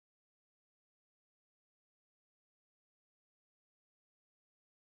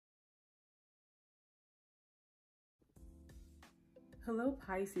Hello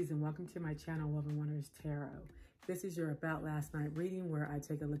Pisces, and welcome to my channel, Love and Wonders Tarot. This is your About Last Night reading where I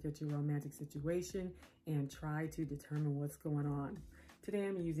take a look at your romantic situation and try to determine what's going on. Today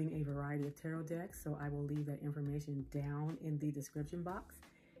I'm using a variety of tarot decks, so I will leave that information down in the description box.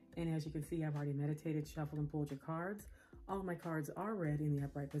 And as you can see, I've already meditated, shuffled, and pulled your cards. All of my cards are read in the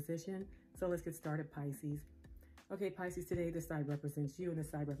upright position, so let's get started, Pisces. Okay, Pisces, today this side represents you and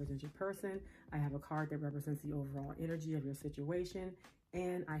this side represents your person. I have a card that represents the overall energy of your situation,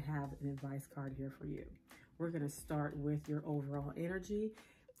 and I have an advice card here for you. We're going to start with your overall energy.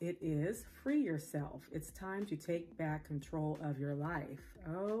 It is free yourself. It's time to take back control of your life.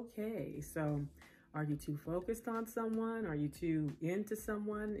 Okay, so are you too focused on someone? Are you too into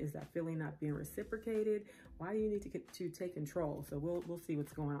someone? Is that feeling not being reciprocated? Why do you need to take control? So we'll see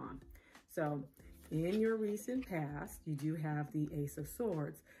what's going on. So in your recent past, you do have the Ace of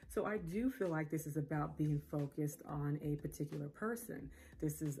Swords. So I do feel like this is about being focused on a particular person.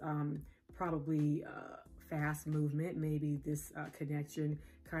 This is probably fast movement. Maybe this connection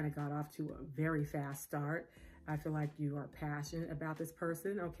kind of got off to a very fast start. I feel like you are passionate about this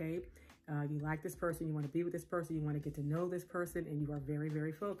person, okay? You like this person, you want to be with this person, you want to get to know this person, and you are very,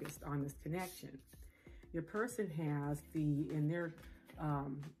 very focused on this connection. Your person has in their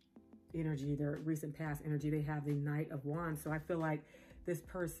energy, their recent past energy, they have the Knight of Wands. So I feel like this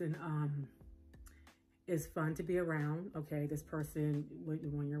person is fun to be around, okay? This person,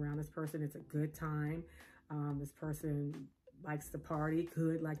 when you're around this person, it's a good time. This person likes to party,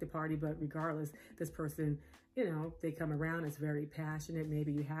 could like to party, but regardless, this person, you know, they come around, it's very passionate.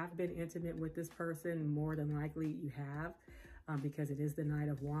 Maybe you have been intimate with this person, more than likely you have, because it is the Knight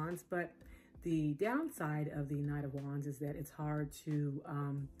of Wands. But the downside of the Knight of Wands is that it's hard to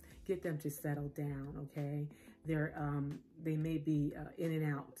get them to settle down, okay? They may be in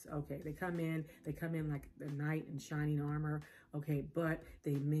and out, okay? They come in like the knight in shining armor, okay? But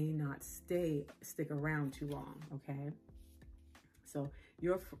they may not stick around too long, okay? So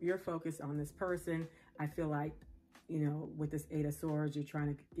you're focused on this person. I feel like, you know, with this Eight of Swords, you're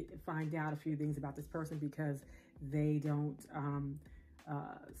trying to find out a few things about this person because they don't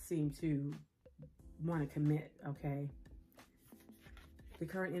seem to want to commit, okay? The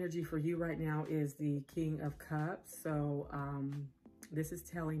current energy for you right now is the King of Cups. So this is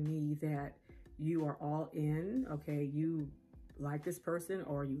telling me that you are all in, okay? You like this person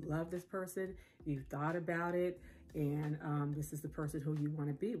or you love this person. You've thought about it, and this is the person who you want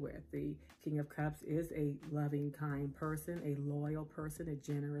to be with. The King of Cups is a loving, kind person, a loyal person, a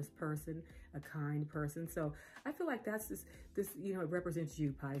generous person, a kind person. So I feel like that's this, you know, it represents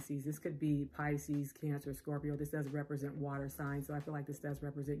you, Pisces. This could be Pisces, Cancer, Scorpio. This does represent water signs. So I feel like this does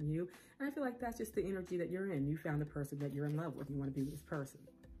represent you. And I feel like that's just the energy that you're in. You found the person that you're in love with. You want to be with this person.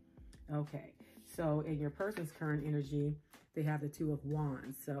 Okay, so in your person's current energy, they have the Two of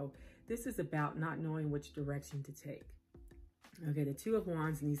Wands. So this is about not knowing which direction to take. Okay, the Two of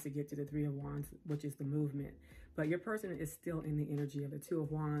Wands needs to get to the Three of Wands, which is the movement. But your person is still in the energy of the Two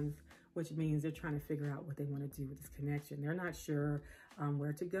of Wands, which means they're trying to figure out what they want to do with this connection. They're not sure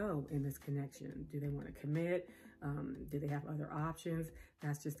where to go in this connection. Do they want to commit? Do they have other options?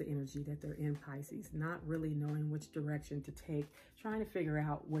 That's just the energy that they're in, Pisces. Not really knowing which direction to take, trying to figure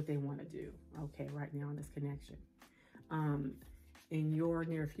out what they want to do, okay, right now in this connection. In your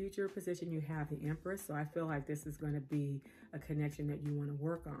near future position, you have the Empress. So I feel like this is going to be a connection that you want to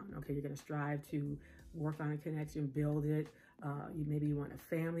work on. Okay, you're going to strive to work on a connection, build it. Maybe you want a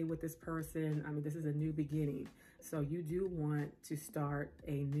family with this person. I mean, this is a new beginning. So you do want to start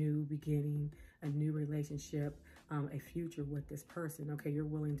a new beginning, a new relationship, a future with this person. Okay, you're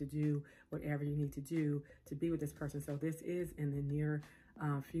willing to do whatever you need to do to be with this person. So this is in the near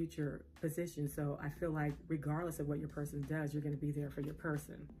future position. So I feel like regardless of what your person does, you're going to be there for your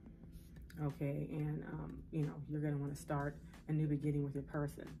person. Okay, and you know, you're going to want to start a new beginning with your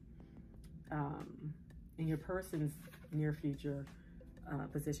person. In your person's near future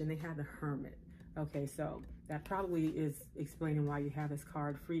position, they have the Hermit. Okay, so that probably is explaining why you have this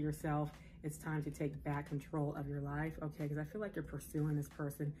card, free yourself. It's time to take back control of your life, okay? Because I feel like you're pursuing this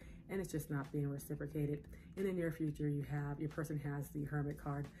person and it's just not being reciprocated. In the near future, your person has the Hermit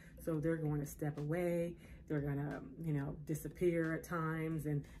card. So they're going to step away. They're going to, you know, disappear at times.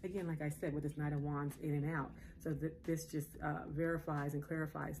 And again, like I said, with this Knight of Wands, in and out. So this just verifies and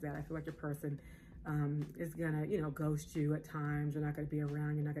clarifies that. I feel like your person is gonna, you know, ghost you at times. You're not gonna be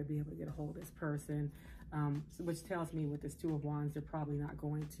around. You're not gonna be able to get a hold of this person, which tells me with this Two of Wands, they're probably not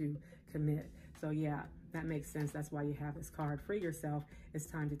going to commit. So yeah, that makes sense. That's why you have this card. Free yourself. It's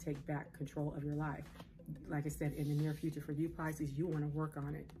time to take back control of your life. Like I said, in the near future for you, Pisces, you want to work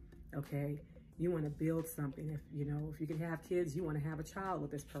on it. Okay, You want to build something. If you can have kids, you want to have a child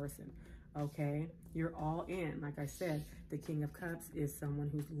with this person. Okay, you're all in. Like I said, the King of Cups is someone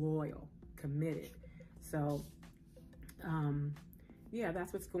who's loyal, committed. So, yeah,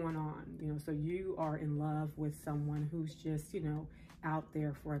 that's what's going on. So you are in love with someone who's just, out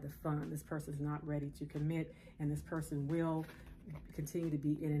there for the fun. This person's not ready to commit, and this person will continue to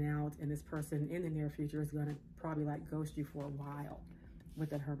be in and out, and this person in the near future is going to probably like ghost you for a while with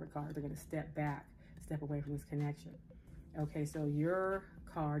that Hermit card. They're going to step back, step away from this connection. Okay, so your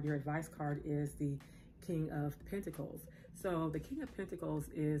card, your advice card is the King of Pentacles. So the King of Pentacles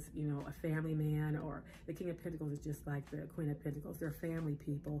is, a family man, or the King of Pentacles is just like the Queen of Pentacles. They're family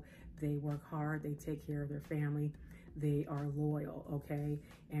people. They work hard. They take care of their family. They are loyal, okay?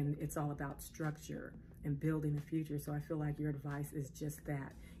 And it's all about structure and building the future. So I feel like your advice is just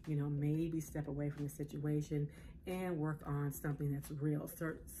that, maybe step away from the situation and work on something that's real,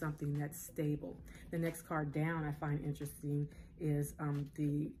 something that's stable. The next card down I find interesting is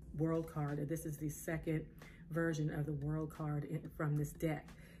the World card. This is the second version of the World card from this deck.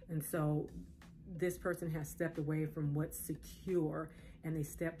 And so this person has stepped away from what's secure, and they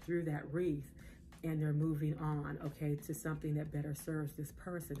stepped through that wreath, and they're moving on, okay, to something that better serves this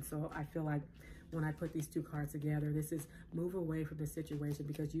person. So I feel like when I put these two cards together, this is move away from the situation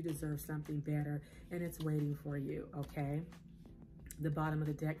because you deserve something better, and it's waiting for you, okay? The bottom of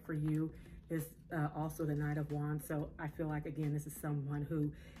the deck for you is also the Knight of Wands. So I feel like, again, this is someone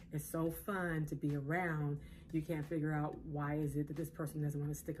who is so fun to be around. You can't figure out why is it that this person doesn't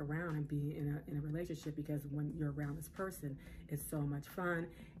want to stick around and be in a relationship, because when you're around this person, it's so much fun.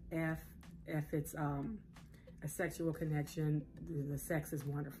 If it's a sexual connection, the sex is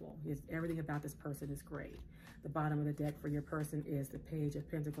wonderful. Everything about this person is great. The bottom of the deck for your person is the Page of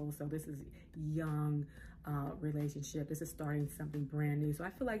Pentacles. So this is young relationship. This is starting something brand new. So I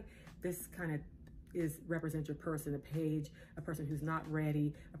feel like this kind of represents your person, a page, a person who's not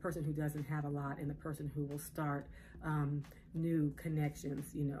ready, a person who doesn't have a lot, and a person who will start new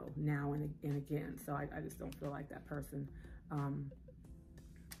connections, now and again. So I just don't feel like that person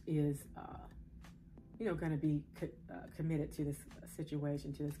is, going to be committed to this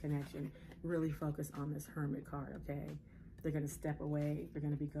situation, to this connection. Really focus on this Hermit card, okay? They're going to step away. They're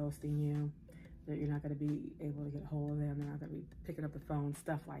going to be ghosting you. You're not going to be able to get a hold of them. They're not going to be picking up the phone,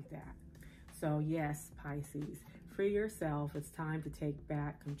 stuff like that. So yes, Pisces, free yourself. It's time to take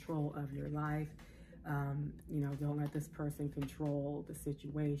back control of your life. Don't let this person control the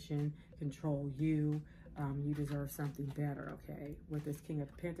situation, control you. You deserve something better, okay? With this King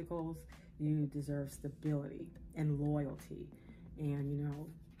of Pentacles, you deserve stability and loyalty. And,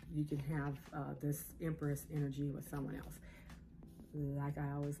 you can have this Empress energy with someone else. Like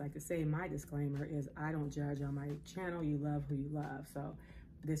I always like to say, my disclaimer is I don't judge on my channel. You love who you love. So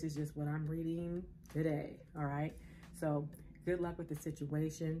this is just what I'm reading today, all right? So good luck with the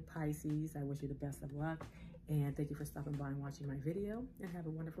situation, Pisces. I wish you the best of luck. And thank you for stopping by and watching my video. And have a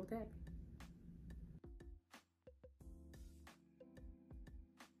wonderful day.